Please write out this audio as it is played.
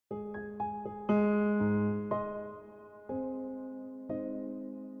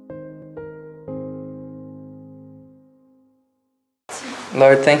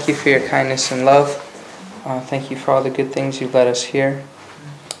Lord, thank you for your kindness and love. Thank you for all the good things you've let us hear.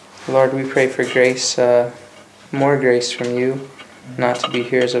 Lord, we pray for grace, more grace from you, not to be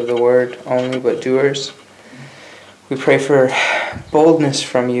hearers of the word only, but doers. We pray for boldness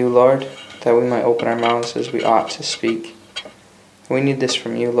from you, Lord, that we might open our mouths as we ought to speak. We need this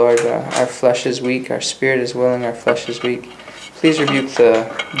from you, Lord. Our flesh is weak, our spirit is willing, our flesh is weak. Please rebuke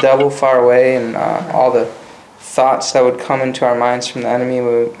the devil far away and all the thoughts that would come into our minds from the enemy.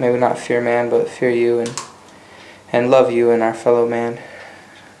 May we not fear man, but fear you and love you and our fellow man.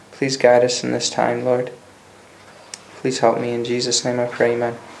 Please guide us in this time, Lord. Please help me. In Jesus' name I pray,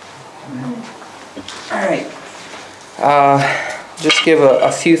 amen. All right. Just give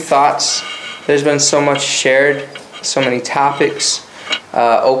a few thoughts. There's been so much shared, so many topics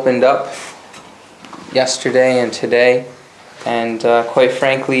opened up yesterday and today. And quite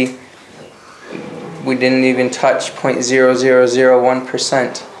frankly, we didn't even touch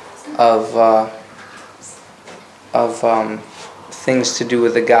 0.0001% of things to do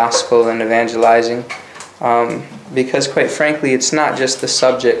with the gospel and evangelizing. Because quite frankly, it's not just the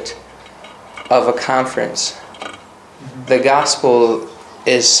subject of a conference. The gospel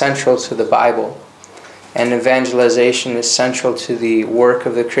is central to the Bible, and evangelization is central to the work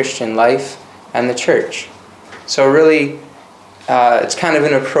of the Christian life and the church. So really, it's kind of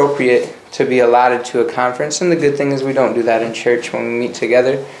inappropriate to be allotted to a conference, and the good thing is we don't do that in church when we meet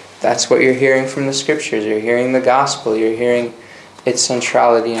together. That's what you're hearing from the scriptures. You're hearing the gospel. You're hearing its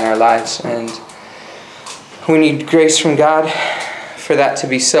centrality in our lives, and we need grace from God for that to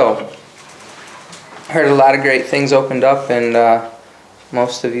be so. I heard a lot of great things opened up, and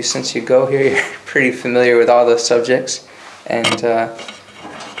most of you, since you go here, you're pretty familiar with all those subjects, and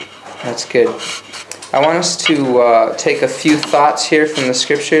that's good. I want us to take a few thoughts here from the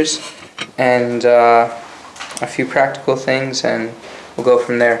scriptures and a few practical things, and we'll go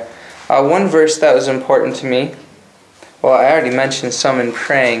from there. One verse that was important to me, well, I already mentioned some in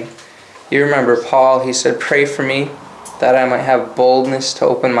praying. You remember Paul, he said, "Pray for me that I might have boldness to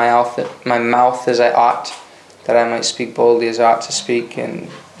open my mouth as I ought, that I might speak boldly as I ought to speak, and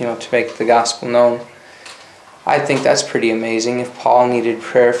to make the gospel known." I think that's pretty amazing. If Paul needed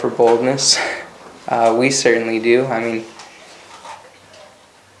prayer for boldness, we certainly do. I mean,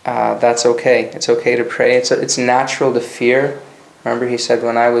 that's okay. It's okay to pray. It's natural to fear. Remember, he said,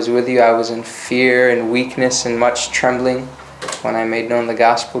 "When I was with you, I was in fear and weakness and much trembling when I made known the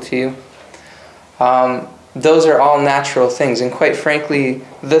gospel to you." Those are all natural things, and quite frankly,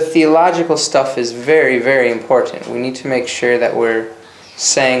 the theological stuff is very, very important. We need to make sure that we're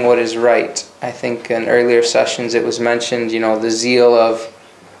saying what is right. I think in earlier sessions it was mentioned, the zeal of,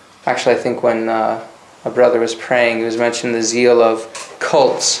 actually I think when a brother was praying, it was mentioned the zeal of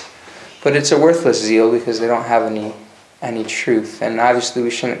cults, but it's a worthless zeal because they don't have any truth, and obviously we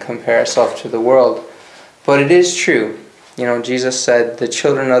shouldn't compare ourselves to the world, but it is true. Jesus said the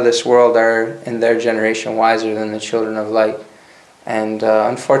children of this world are in their generation wiser than the children of light. And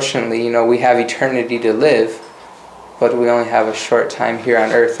unfortunately, we have eternity to live, but we only have a short time here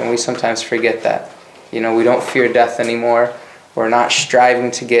on earth, and we sometimes forget that. We don't fear death anymore. We're not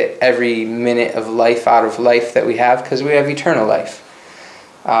striving to get every minute of life out of life that we have because we have eternal life.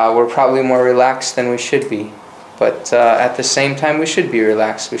 We're probably more relaxed than we should be. But at the same time, we should be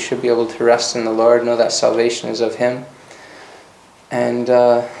relaxed. We should be able to rest in the Lord, know that salvation is of Him, and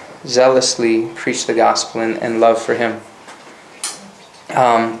zealously preach the gospel and love for Him.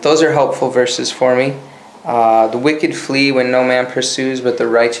 Those are helpful verses for me. The wicked flee when no man pursues, but the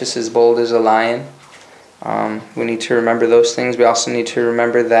righteous is bold as a lion. We need to remember those things. We also need to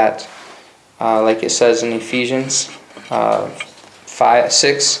remember that, like it says in Ephesians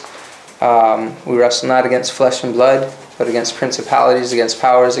 5:6, we wrestle not against flesh and blood, but against principalities, against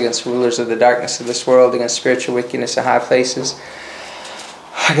powers, against rulers of the darkness of this world, against spiritual wickedness in high places.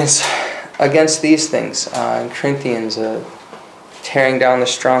 Against these things. In Corinthians, tearing down the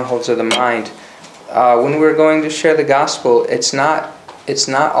strongholds of the mind. When we're going to share the gospel, it's not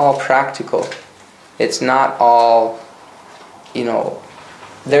all practical. It's not all,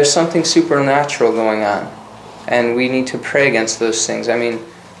 there's something supernatural going on, and we need to pray against those things. I mean,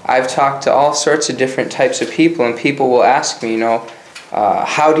 I've talked to all sorts of different types of people, and people will ask me,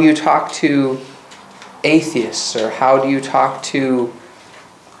 how do you talk to atheists, or how do you talk to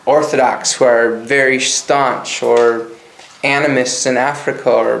Orthodox who are very staunch, or animists in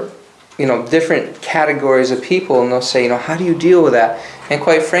Africa, or different categories of people, and they'll say, how do you deal with that? And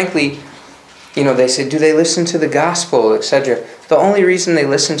quite frankly, they say, do they listen to the gospel, etc. The only reason they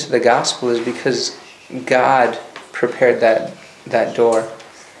listen to the gospel is because God prepared that door.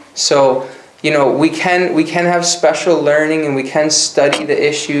 So we can have special learning, and we can study the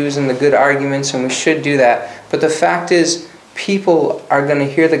issues and the good arguments, and we should do that. But the fact is, people are going to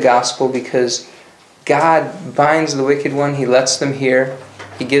hear the gospel because God binds the wicked one. He lets them hear.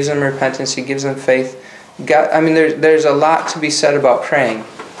 He gives them repentance. He gives them faith. God, there's a lot to be said about praying,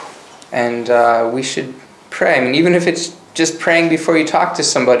 and we should pray. Even if it's just praying before you talk to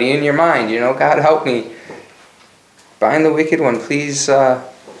somebody in your mind, God help me. Bind the wicked one. Please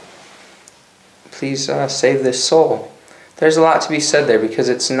save this soul. There's a lot to be said there, because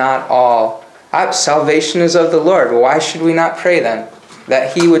it's not all. Salvation is of the Lord. Why should we not pray then?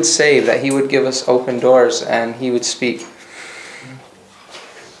 That He would save, that He would give us open doors, and He would speak.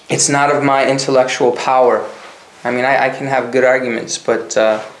 It's not of my intellectual power. I can have good arguments, but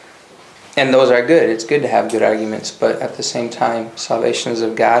and those are good. It's good to have good arguments, but at the same time, salvation is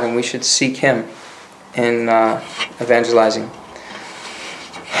of God, and we should seek Him in evangelizing.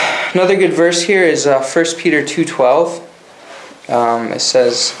 Another good verse here is 1 Peter 2:12. It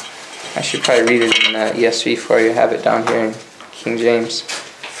says, I should probably read it in ESV for you. I have it down here in King James.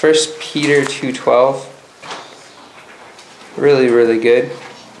 1 Peter 2:12. Really, really good.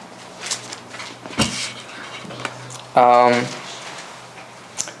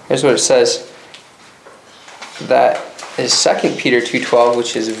 Here's what it says. That is 2 Peter 2:12,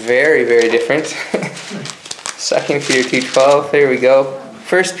 which is very, very different. 2 Peter 2:12. There we go.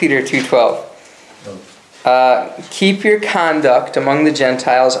 1 Peter 2:12. Keep your conduct among the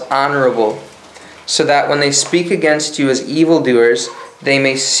Gentiles honorable, so that when they speak against you as evildoers, they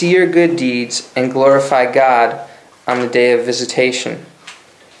may see your good deeds and glorify God on the day of visitation.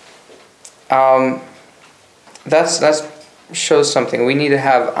 That shows something. We need to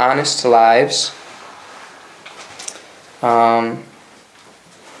have honest lives, and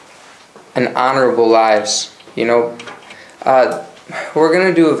honorable lives. We're going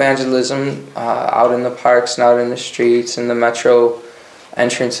to do evangelism out in the parks and out in the streets and the metro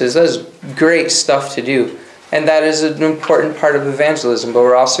entrances. That's great stuff to do. And that is an important part of evangelism. But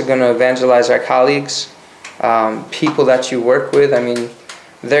we're also going to evangelize our colleagues, people that you work with.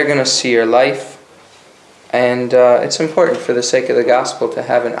 They're going to see your life. And it's important for the sake of the gospel to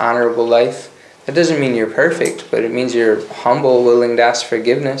have an honorable life. That doesn't mean you're perfect, but it means you're humble, willing to ask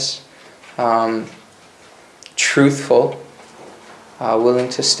forgiveness, truthful, willing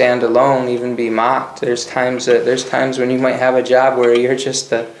to stand alone, even be mocked. There's times when you might have a job where you're just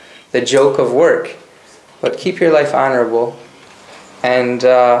the joke of work, but keep your life honorable, and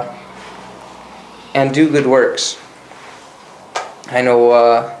do good works. I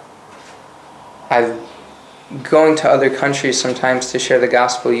know going to other countries sometimes to share the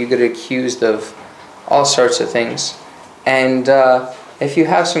gospel, you get accused of all sorts of things, and if you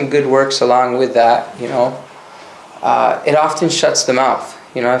have some good works along with that, it often shuts the mouth.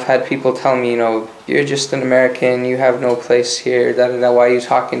 I've had people tell me, you're just an American, you have no place here, why are you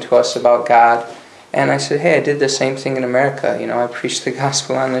talking to us about God? And I said, hey, I did the same thing in America. I preached the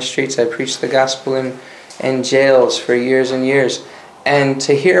gospel on the streets, I preached the gospel in jails for years and years. And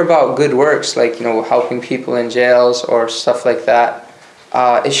to hear about good works, like, helping people in jails or stuff like that,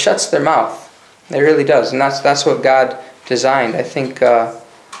 it shuts their mouth. It really does. And that's what God designed. I think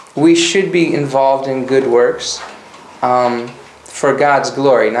we should be involved in good works for God's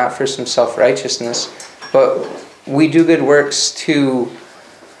glory, not for some self-righteousness. But we do good works to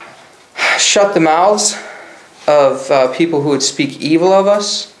shut the mouths of people who would speak evil of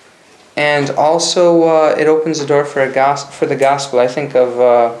us. And also, it opens the door for the gospel. I think of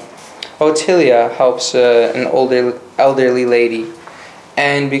Otilia helps an elderly lady,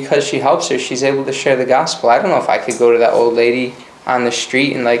 and because she helps her, she's able to share the gospel. I don't know if I could go to that old lady on the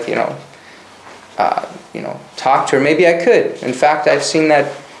street and talk to her. Maybe I could. In fact, I've seen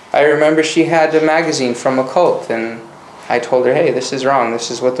that. I remember she had a magazine from a cult, and I told her, hey, this is wrong. This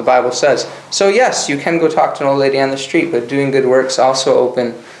is what the Bible says. So yes, you can go talk to an old lady on the street, but doing good works also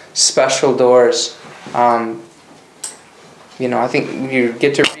open special doors. I think you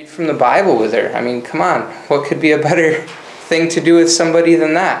get to read from the Bible with her. Come on. What could be a better thing to do with somebody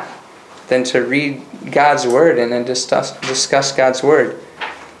than that? Than to read God's Word and then discuss God's Word.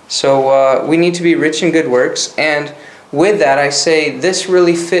 So we need to be rich in good works. And with that, I say this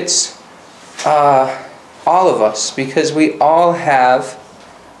really fits all of us, because we all have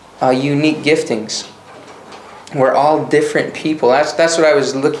unique giftings. We're all different people. That's what I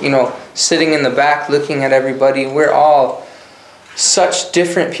was sitting in the back looking at everybody. We're all such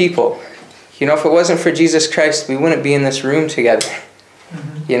different people. If it wasn't for Jesus Christ, we wouldn't be in this room together.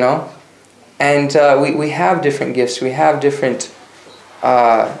 Mm-hmm. And we have different gifts. We have different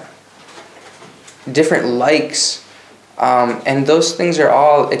likes. And those things are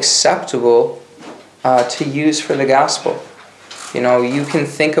all acceptable to use for the gospel. You know, you can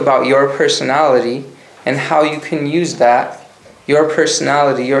think about your personality and how you can use that, your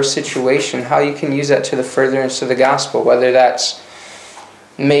personality, your situation, how you can use that to the furtherance of the gospel, whether that's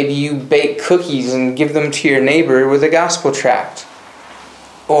maybe you bake cookies and give them to your neighbor with a gospel tract,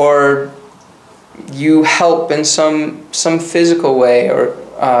 or you help in some physical way or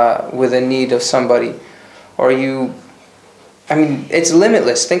with a need of somebody, or it's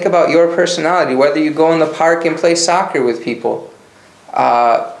limitless. Think about your personality, whether you go in the park and play soccer with people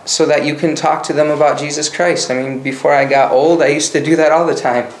so that you can talk to them about Jesus Christ. I mean, before I got old, I used to do that all the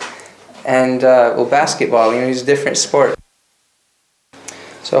time. And, basketball, it's a different sport.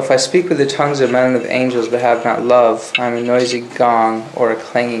 So if I speak with the tongues of men and of angels but have not love, I am a noisy gong or a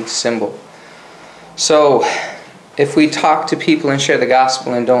clanging cymbal. So if we talk to people and share the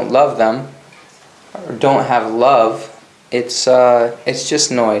gospel and don't love them, or don't have love, it's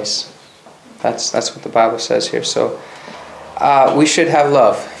just noise. That's what the Bible says here. So we should have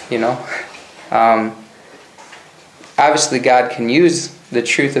love, Obviously God can use the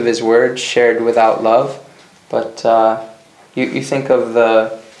truth of His word shared without love, but you think of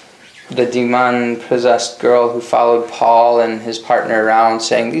the demon-possessed girl who followed Paul and his partner around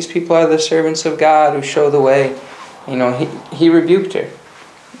saying, these people are the servants of God who show the way. He rebuked her.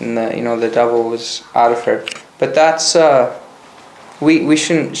 And the devil was out of her. But that's, we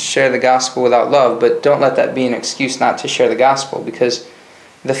shouldn't share the gospel without love, but don't let that be an excuse not to share the gospel, because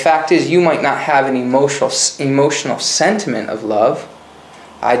the fact is you might not have an emotional sentiment of love.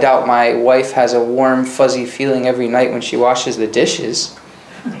 I doubt my wife has a warm, fuzzy feeling every night when she washes the dishes.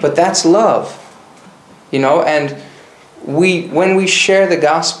 But that's love, and when we share the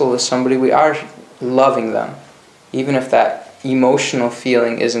gospel with somebody, we are loving them, even if that emotional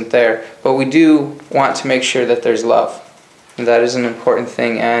feeling isn't there. But we do want to make sure that there's love, and that is an important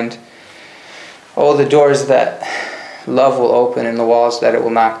thing. And the doors that love will open and the walls that it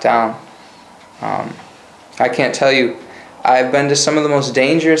will knock down. I can't tell you, I've been to some of the most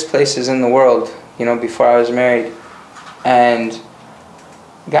dangerous places in the world, before I was married, and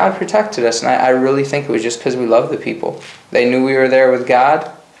God protected us, and I really think it was just because we loved the people. They knew we were there with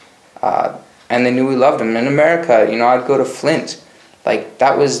God, and they knew we loved them. In America, I'd go to Flint.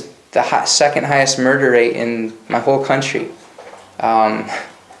 That was the second highest murder rate in my whole country.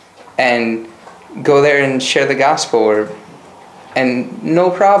 And go there and share the gospel, and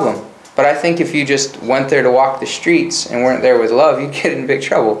no problem. But I think if you just went there to walk the streets and weren't there with love, you'd get in big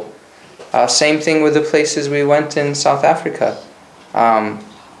trouble. Same thing with the places we went in South Africa.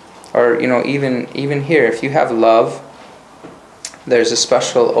 Or even here, if you have love, there's a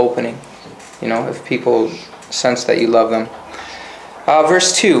special opening, if people sense that you love them.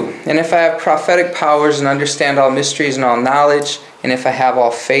 Verse 2, and if I have prophetic powers and understand all mysteries and all knowledge, and if I have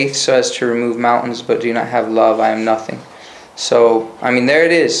all faith so as to remove mountains but do not have love, I am nothing. So, there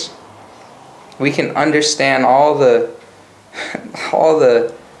it is. We can understand all the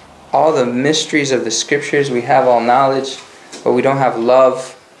mysteries of the Scriptures. We have all knowledge, but we don't have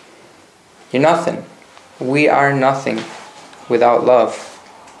love. You're nothing. We are nothing without love.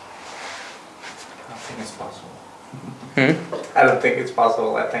 I don't think it's possible. Hmm? I don't think it's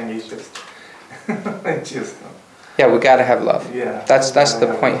possible. I think it's just... Yeah, we got to have love. Yeah. That's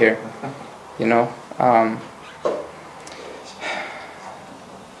the point here.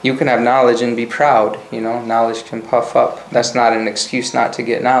 You can have knowledge and be proud. Knowledge can puff up. That's not an excuse not to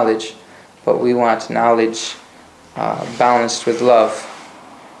get knowledge, but we want knowledge balanced with love.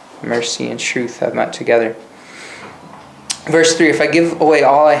 Mercy and truth have met together. Verse 3, if I give away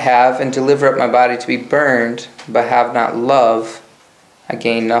all I have and deliver up my body to be burned, but have not love, I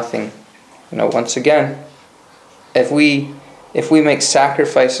gain nothing. Once again, if we make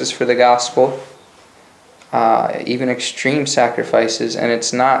sacrifices for the gospel, even extreme sacrifices, and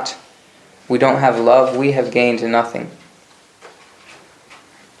we don't have love, we have gained nothing.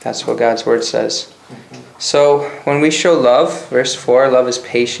 That's what God's word says. So when we show love, verse 4, love is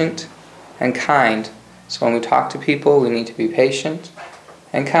patient and kind. So when we talk to people, we need to be patient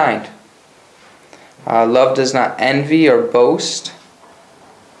and kind. Love does not envy or boast.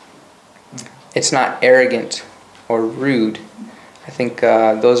 It's not arrogant or rude. I think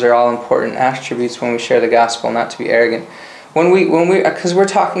those are all important attributes when we share the gospel, not to be arrogant. Because we're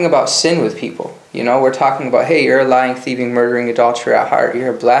talking about sin with people. We're talking about, hey, you're a lying, thieving, murdering adulterer at heart.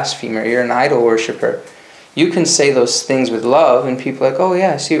 You're a blasphemer. You're an idol worshiper. You can say those things with love, and people are like, oh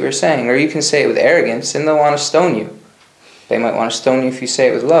yeah, I see what you're saying. Or you can say it with arrogance, and they'll want to stone you. They might want to stone you if you say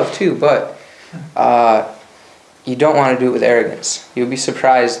it with love too, but you don't want to do it with arrogance. You'll be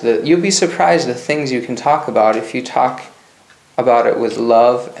surprised the things you can talk about if you talk about it with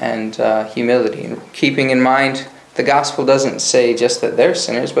love and humility, and keeping in mind the gospel doesn't say just that they're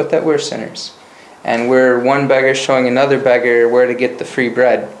sinners, but that we're sinners. And we're one beggar showing another beggar where to get the free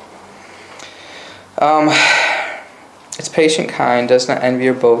bread. It's patient, kind, does not envy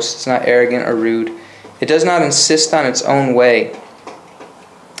or boast, it's not arrogant or rude. It does not insist on its own way.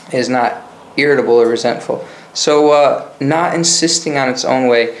 It is not irritable or resentful. So not insisting on its own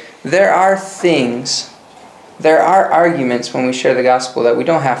way. There are arguments when we share the gospel that we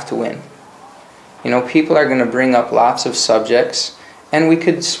don't have to win. You know, people are going to bring up lots of subjects, and we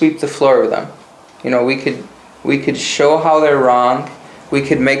could sweep the floor with them. You know, we could show how they're wrong. We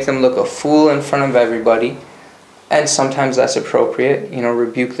could make them look a fool in front of everybody. And sometimes that's appropriate. You know,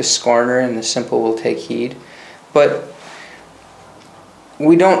 rebuke the scorner and the simple will take heed. But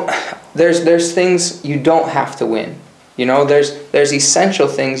we don't, there's things you don't have to win. You know, there's essential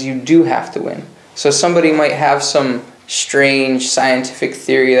things you do have to win. So somebody might have some strange scientific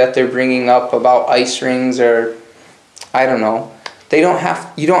theory that they're bringing up about ice rings, or I don't know. You don't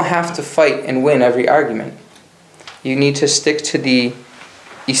have to fight and win every argument. You need to stick to the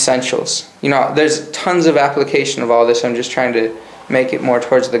essentials. You know, there's tons of application of all this. I'm just trying to make it more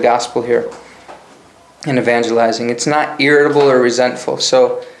towards the gospel here and evangelizing. It's not irritable or resentful.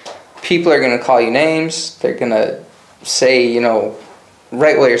 So people are going to call you names. They're going to say, you know,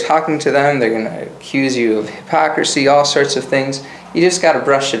 right while you're talking to them, they're going to accuse you of hypocrisy, all sorts of things. You just got to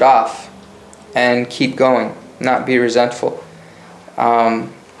brush it off and keep going, not be resentful.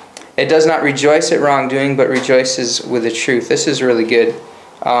 It does not rejoice at wrongdoing, but rejoices with the truth. This is really good.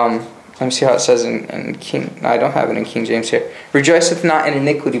 Let me see how it says in King. I don't have it in King James here. Rejoiceth not in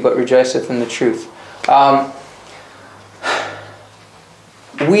iniquity, but rejoiceth in the truth.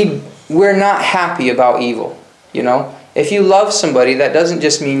 We're not happy about evil. You know, if you love somebody, that doesn't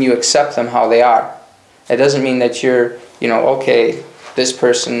just mean you accept them how they are. It doesn't mean that you're, you know, okay, this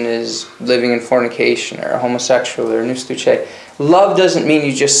person is living in fornication or homosexual or nustuche. Love doesn't mean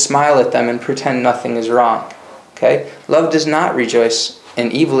you just smile at them and pretend nothing is wrong. Okay? Love does not rejoice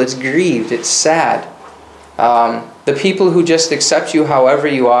in evil. It's grieved. It's sad. The people who just accept you however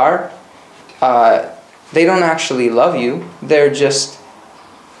you are, they don't actually love you. They're just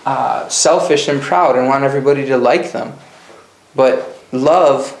selfish and proud and want everybody to like them. But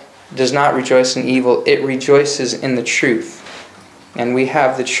love does not rejoice in evil. It rejoices in the truth. And we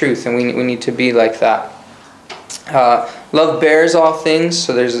have the truth, and we need to be like that. Love bears all things,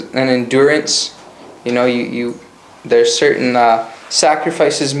 so there's an endurance. You know, there's certain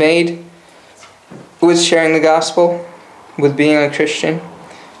sacrifices made with sharing the gospel, with being a Christian.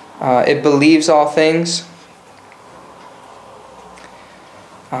 It believes all things.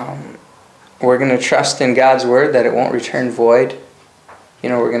 We're going to trust in God's word that it won't return void. You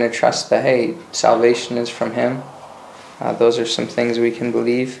know, we're going to trust that, hey, salvation is from Him. Those are some things we can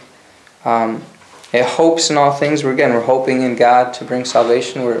believe. It hopes in all things. We're hoping in God to bring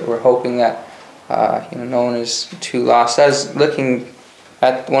salvation. We're hoping that no one is too lost. I was looking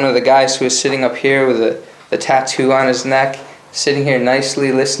at one of the guys who was sitting up here with the tattoo on his neck, sitting here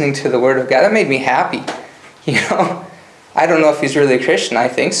nicely listening to the Word of God. That made me happy. You know, I don't know if he's really a Christian. I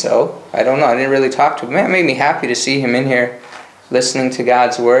think so. I don't know. I didn't really talk to him. It made me happy to see him in here listening to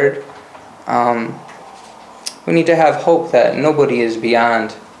God's Word. We need to have hope that nobody is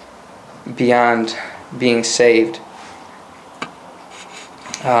beyond being saved.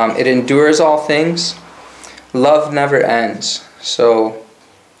 It endures all things. Love never ends. So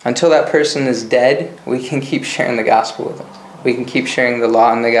until that person is dead, we can keep sharing the gospel with them. We can keep sharing the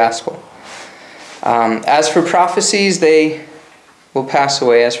law and the gospel. As for prophecies, they will pass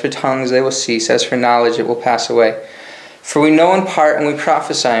away. As for tongues, they will cease. As for knowledge, it will pass away. For we know in part and we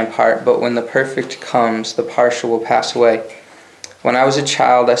prophesy in part, but when the perfect comes, the partial will pass away. When I was a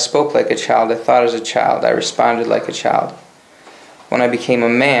child, I spoke like a child, I thought as a child, I responded like a child. When I became a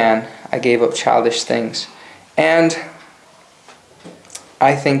man, I gave up childish things. And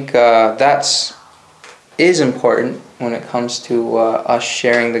I think that is important when it comes to us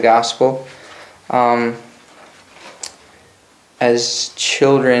sharing the gospel. As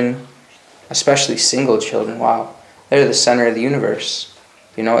children, especially single children, wow, they're the center of the universe.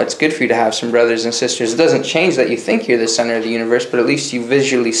 You know, it's good for you to have some brothers and sisters. It doesn't change that you think you're the center of the universe, but at least you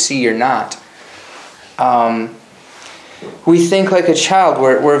visually see you're not. We think like a child.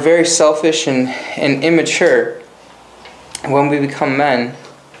 We're very selfish and immature. When we become men,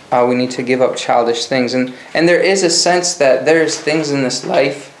 we need to give up childish things. And there is a sense that there's things in this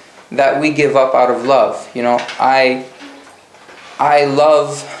life that we give up out of love. You know, I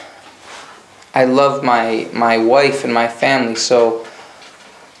love my wife and my family, so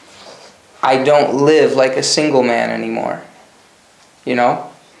I don't live like a single man anymore. you know.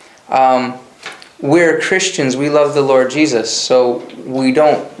 We're Christians, we love the Lord Jesus, so we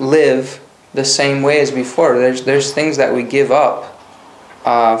don't live the same way as before. There's things that we give up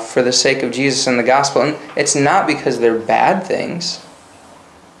for the sake of Jesus and the gospel. And it's not because they're bad things,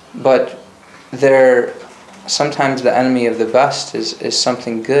 but they're sometimes the enemy of the best is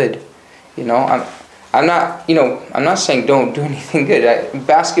something good. You know, I'm not saying don't do anything good.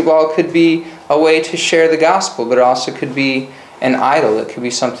 Basketball could be a way to share the gospel, but it also could be an idol. It could be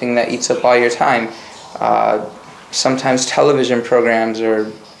something that eats up all your time. Sometimes television programs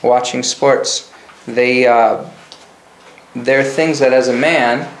or watching sports, they're things that as a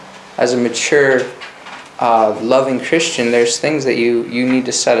man, as a mature, loving Christian, there's things that you need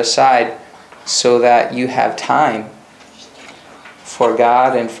to set aside so that you have time for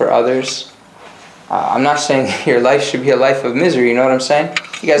God and for others. I'm not saying your life should be a life of misery, you know what I'm saying?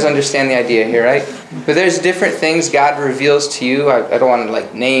 You guys understand the idea here, right? But there's different things God reveals to you. I don't want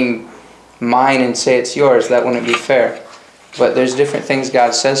to name mine and say it's yours. That wouldn't be fair. But there's different things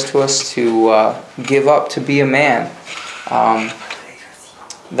God says to us to give up to be a man.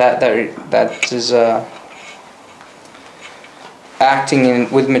 That is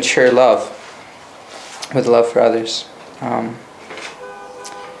acting with mature love, with love for others.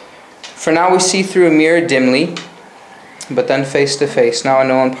 For now we see through a mirror dimly, but then face to face. Now I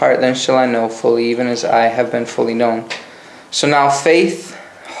know in part, then shall I know fully, even as I have been fully known. So now faith,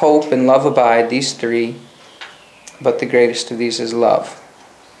 hope, and love abide, these three, but the greatest of these is love.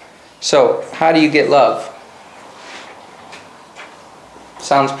 So, how do you get love?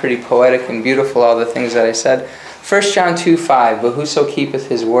 Sounds pretty poetic and beautiful, all the things that I said. 1 John 2:5, but whoso keepeth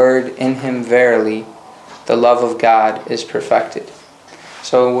his word, in him verily the love of God is perfected.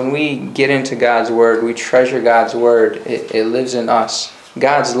 So when we get into God's word, we treasure God's word, it lives in us.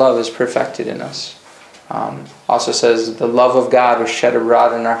 God's love is perfected in us. Also says the love of God was shed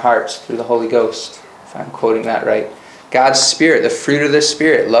abroad in our hearts through the Holy Ghost, if I'm quoting that right. God's Spirit, the fruit of the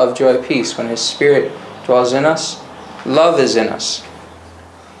Spirit, love, joy, peace. When His Spirit dwells in us, love is in us.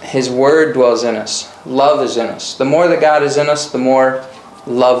 His Word dwells in us. Love is in us. The more that God is in us, the more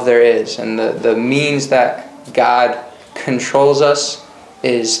love there is. And the means that God controls us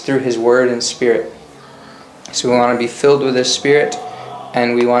is through His Word and Spirit. So we want to be filled with His Spirit,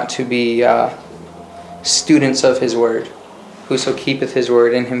 and we want to be students of His Word. Whoso keepeth His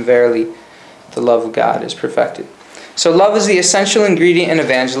Word, in him verily the love of God is perfected. So love is the essential ingredient in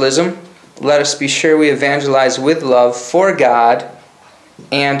evangelism. Let us be sure we evangelize with love for God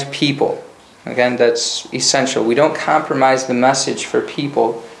and people. Again, that's essential. We don't compromise the message for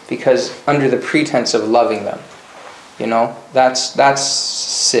people because under the pretense of loving them. You know, that's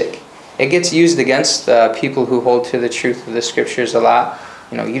sick. It gets used against people who hold to the truth of the Scriptures a lot.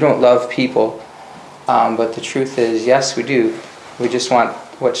 You know, you don't love people. But the truth is, yes, we do. We just want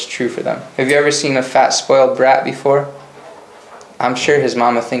what's true for them. Have you ever seen a fat, spoiled brat before? I'm sure his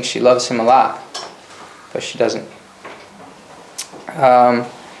mama thinks she loves him a lot, but she doesn't.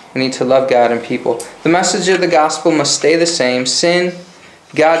 We need to love God and people. The message of the gospel must stay the same. Sin,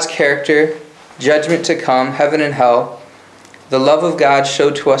 God's character, judgment to come, heaven and hell. The love of God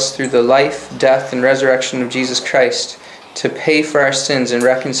showed to us through the life, death, and resurrection of Jesus Christ to pay for our sins and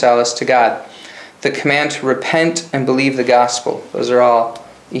reconcile us to God. The command to repent and believe the gospel. Those are all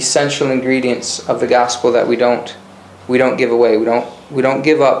essential ingredients of the gospel that we don't give away. We don't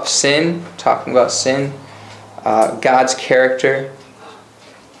give up sin, talking about sin, God's character,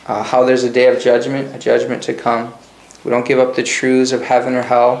 how there's a day of judgment, a judgment to come. We don't give up the truths of heaven or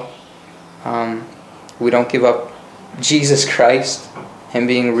hell. We don't give up Jesus Christ, Him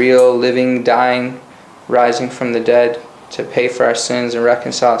being real, living, dying, rising from the dead to pay for our sins and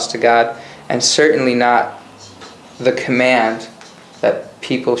reconcile us to God. And certainly not the command that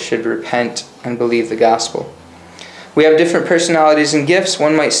people should repent and believe the gospel. We have different personalities and gifts.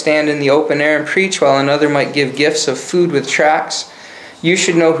 One might stand in the open air and preach, while another might give gifts of food with tracts. You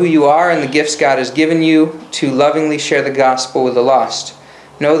should know who you are and the gifts God has given you to lovingly share the gospel with the lost.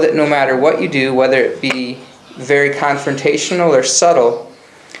 Know that no matter what you do, whether it be very confrontational or subtle,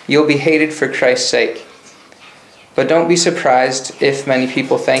 you'll be hated for Christ's sake. But don't be surprised if many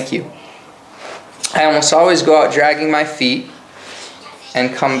people thank you. I almost always go out dragging my feet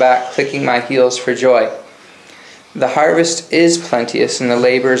and come back clicking my heels for joy. The harvest is plenteous and the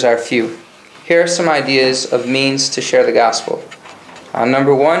laborers are few. Here are some ideas of means to share the gospel.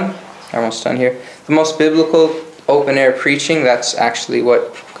 Number one, almost done here, the most biblical open-air preaching. That's actually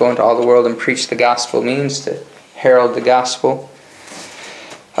what go into all the world and preach the gospel means, to herald the gospel.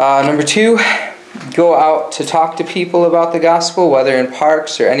 Number two, go out to talk to people about the gospel, whether in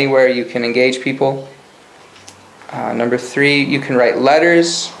parks or anywhere you can engage people. Number 3, you can write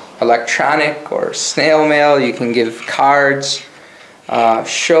letters, electronic or snail mail. You can give cards. I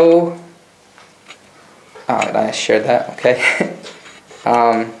shared that, okay.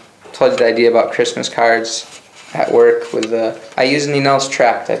 Told you the idea about Christmas cards at work. I used Ninel's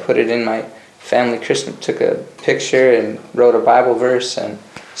tract. I put it in my family Christmas, took a picture and wrote a Bible verse and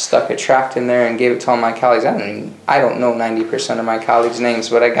stuck a tract in there and gave it to all my colleagues. I don't know 90% of my colleagues' names,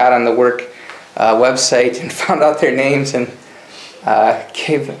 but I got on the work website and found out their names and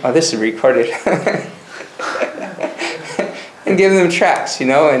this is recorded, and gave them tracts,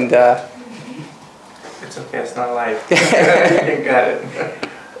 and it's okay, it's not live. You got it.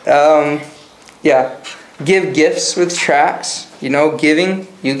 Yeah, give gifts with tracts. Giving,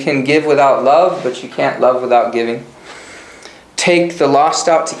 you can give without love, but you can't love without giving. Take the lost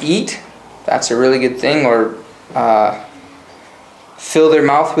out to eat. That's a really good thing. Or fill their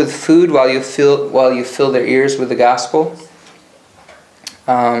mouth with food while you fill their ears with the gospel.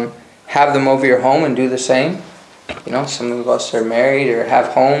 Have them over your home and do the same. Some of us are married or have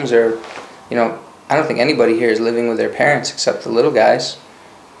homes, or I don't think anybody here is living with their parents except the little guys.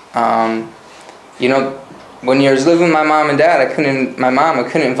 When I was living with my mom and dad, I couldn't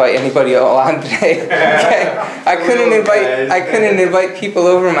invite anybody on today. Okay? I couldn't invite people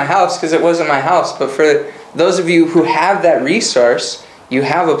over to my house because it wasn't my house. But for those of you who have that resource, you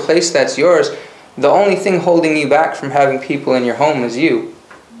have a place that's yours. The only thing holding you back from having people in your home is you.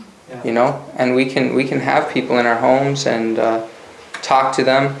 And we can have people in our homes and talk to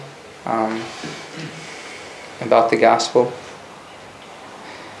them about the gospel.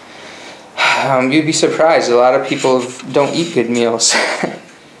 You'd be surprised. A lot of people don't eat good meals.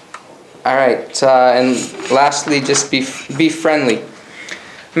 All right. And lastly, just be friendly.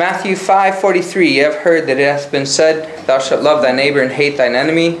 Matthew 5:43. You have heard that it hath been said, Thou shalt love thy neighbor and hate thine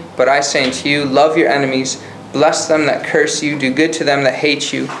enemy. But I say unto you, love your enemies, bless them that curse you, do good to them that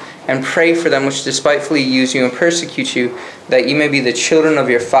hate you, and pray for them which despitefully use you and persecute you, that you may be the children of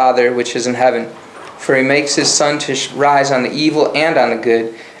your Father which is in heaven. For he makes his sun to rise on the evil and on the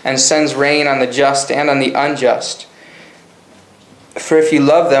good, and sends rain on the just and on the unjust. For if you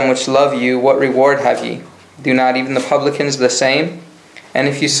love them which love you, what reward have ye? Do not even the publicans the same? And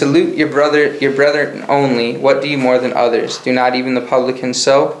if you salute your brethren only, what do you more than others? Do not even the publicans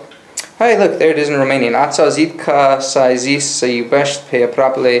so? Hey, look, there it is in Romanian. Ața auzit că s-a zis să iubești pe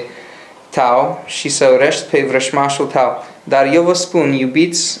aproapele tău și să urăști pe vrășmașul tău. Dar eu vă spun,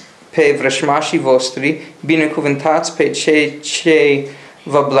 iubiți pe vrășmașii voștri, binecuvântați pe cei ce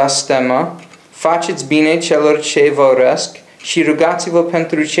vă blestemă, faceți bine celor ce vă urăsc și rugați-vă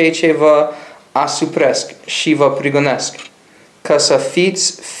pentru cei ce vă asupresc și vă prigonesc, ca să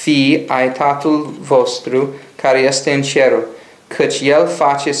fiți fii ai Tatăl vostru care este în cerul, căci El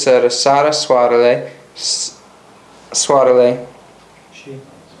face să răsară soarele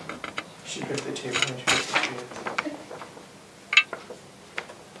și peste cei buni și peste cei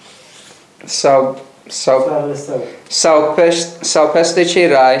sau peste cei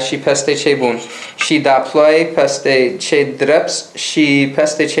rai și peste cei buni, și da ploaie peste cei drepți și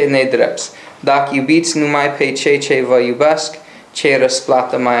peste cei nedrepți. Dacă iubiți numai pe cei ce vă iubesc, ce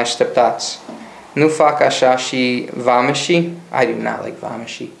răsplată mai așteptați? Nu fac așa și vameșii? I do not like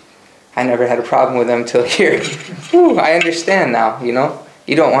vameșii. I never had a problem with them till here. I understand now,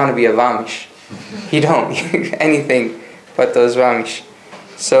 You don't want to be a vamish. You don't. Anything but those vamish.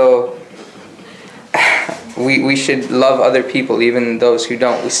 So, we should love other people, even those who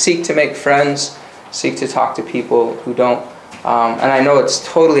don't. We seek to make friends, seek to talk to people who don't. And I know it's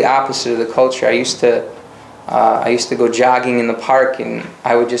totally opposite of the culture. I used to go jogging in the park, and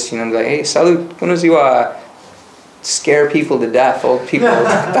I would just, be like, hey, salut, bună ziua, scare people to death. Old people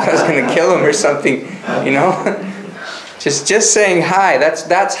thought I was going to kill them or something, Just saying hi.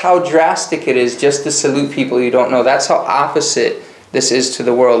 That's how drastic it is just to salute people you don't know. That's how opposite this is to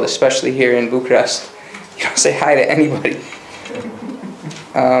the world, especially here in Bucharest. You don't say hi to anybody.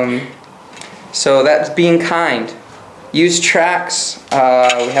 So that's being kind. Use tracts.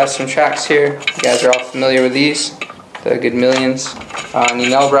 We have some tracts here. You guys are all familiar with these. The Good Millions.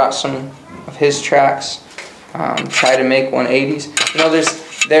 Ninel brought some of his tracts. Try to make 180s.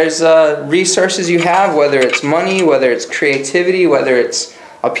 There's resources you have, whether it's money, whether it's creativity, whether it's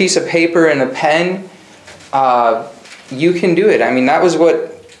a piece of paper and a pen. You can do it. I mean, that was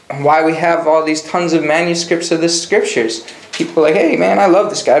why we have all these tons of manuscripts of the scriptures. People are like, hey man, I love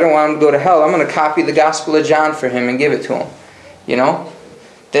this guy. I don't want him to go to hell. I'm going to copy the Gospel of John for him and give it to him.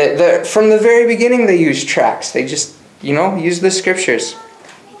 From the very beginning they used tracts. They just, use the scriptures.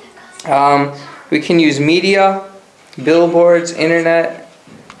 We can use media, billboards, internet,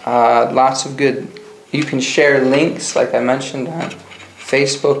 lots of good You can share links, like I mentioned, on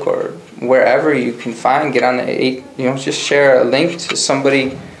Facebook or wherever you can find. Get on the, just share a link to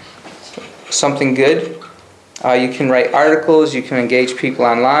somebody, something good. You can write articles. You can engage people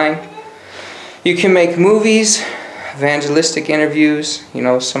online. You can make movies, evangelistic interviews.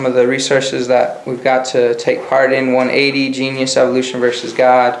 Some of the resources that we've got to take part in: 180, Genius, Evolution versus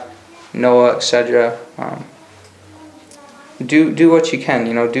God, Noah, etc. Do what you can.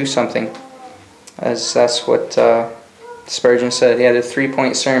 Do something. As that's what Spurgeon said. He had a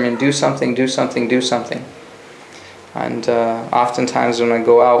 3-point sermon: do something, do something, do something. And oftentimes when I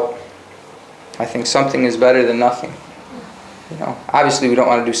go out, I think something is better than nothing. Obviously we don't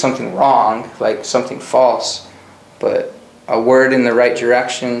want to do something wrong, like something false, but a word in the right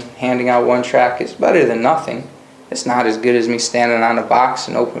direction, handing out one tract, is better than nothing. It's not as good as me standing on a box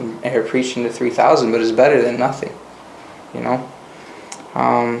and open air preaching to 3,000, but it's better than nothing.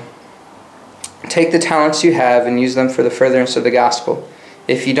 Take the talents you have and use them for the furtherance of the gospel.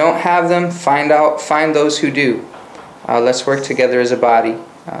 If you don't have them, find those who do. Let's work together as a body.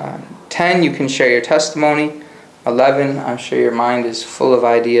 10, you can share your testimony. 11, I'm sure your mind is full of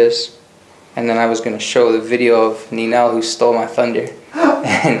ideas. And then I was going to show the video of Ninel who stole my thunder.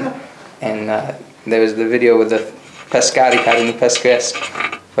 and there was the video with the pescari, carne pesquesque.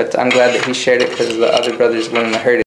 But I'm glad that he shared it because the other brothers wouldn't have heard it.